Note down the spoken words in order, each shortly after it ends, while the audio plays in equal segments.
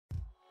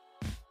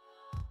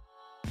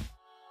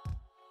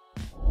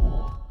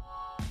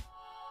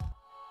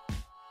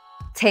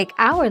Take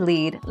our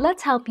lead,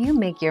 let's help you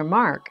make your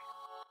mark.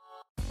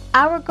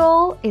 Our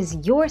goal is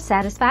your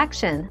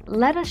satisfaction.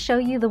 Let us show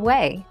you the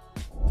way.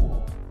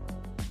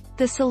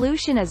 The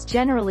solution is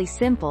generally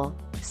simple.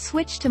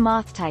 Switch to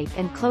Moth Type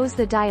and close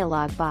the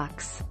dialog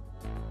box.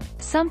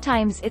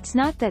 Sometimes it's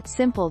not that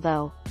simple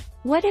though.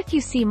 What if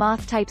you see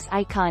Moth Type's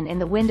icon in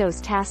the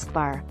Windows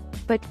taskbar,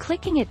 but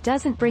clicking it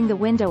doesn't bring the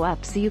window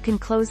up so you can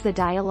close the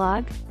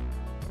dialog?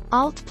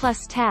 Alt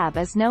plus Tab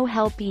is no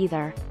help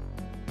either.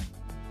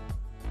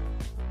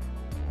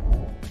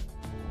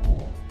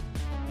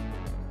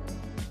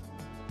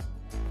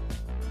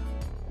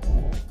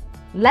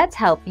 Let's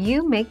help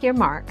you make your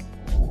mark.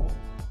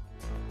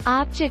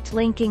 Object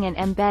linking and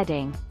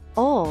embedding,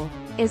 OLE,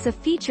 is a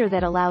feature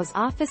that allows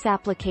Office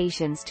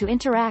applications to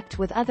interact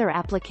with other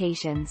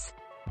applications.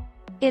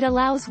 It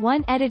allows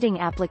one editing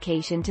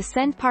application to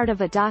send part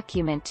of a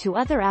document to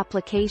other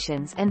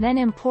applications and then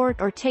import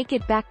or take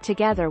it back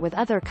together with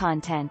other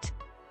content.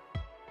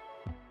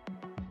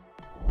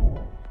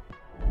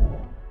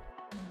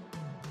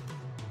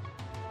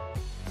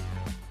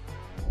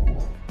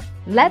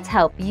 Let's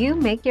help you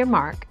make your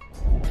mark.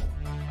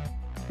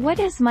 What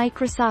is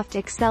Microsoft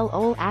Excel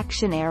OLE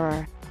action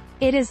error?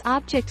 It is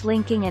object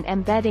linking and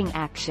embedding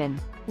action,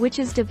 which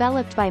is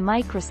developed by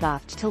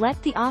Microsoft to let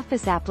the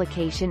Office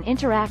application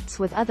interacts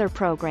with other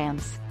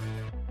programs.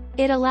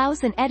 It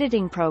allows an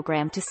editing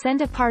program to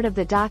send a part of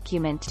the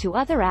document to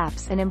other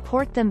apps and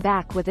import them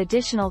back with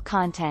additional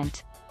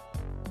content.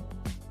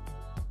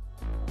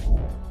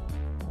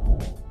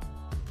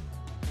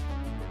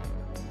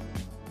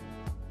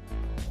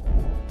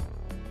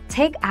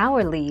 Take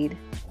our lead.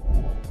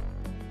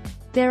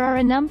 There are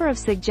a number of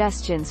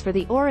suggestions for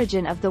the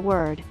origin of the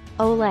word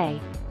OLE.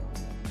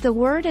 The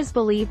word is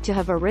believed to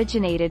have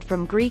originated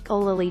from Greek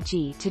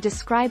olelegi to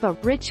describe a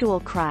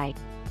ritual cry,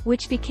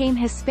 which became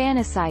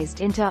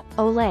Hispanicized into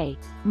OLE,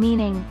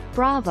 meaning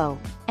bravo,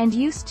 and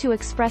used to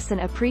express an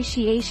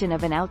appreciation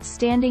of an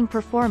outstanding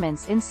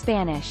performance in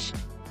Spanish.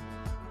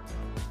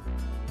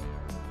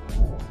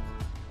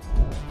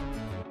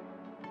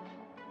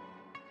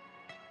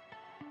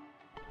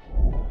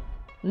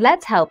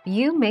 Let's help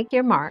you make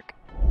your mark.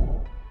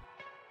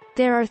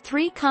 There are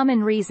 3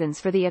 common reasons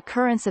for the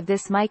occurrence of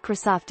this.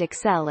 Microsoft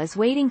Excel is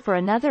waiting for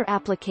another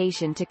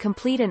application to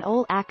complete an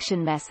OLE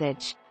action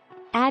message.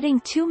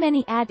 Adding too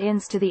many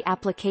add-ins to the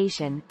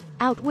application,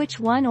 out which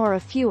one or a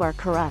few are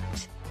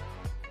corrupt.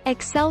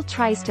 Excel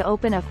tries to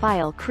open a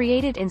file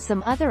created in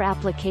some other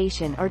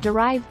application or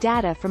derive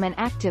data from an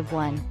active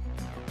one.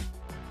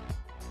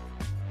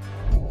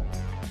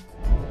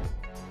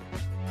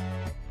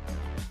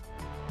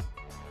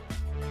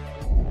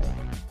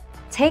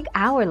 Take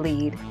our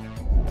lead.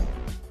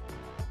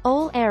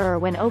 OLE error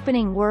when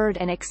opening Word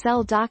and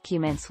Excel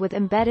documents with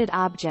embedded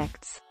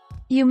objects.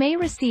 You may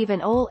receive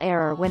an OLE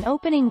error when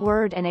opening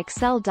Word and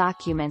Excel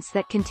documents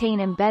that contain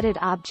embedded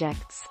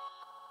objects.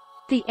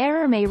 The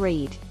error may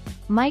read,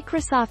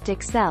 Microsoft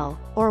Excel,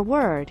 or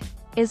Word,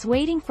 is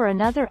waiting for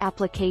another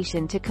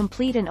application to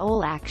complete an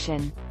OLE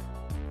action.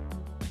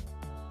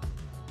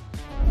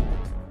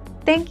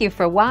 Thank you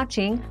for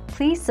watching.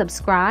 Please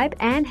subscribe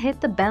and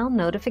hit the bell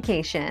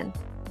notification.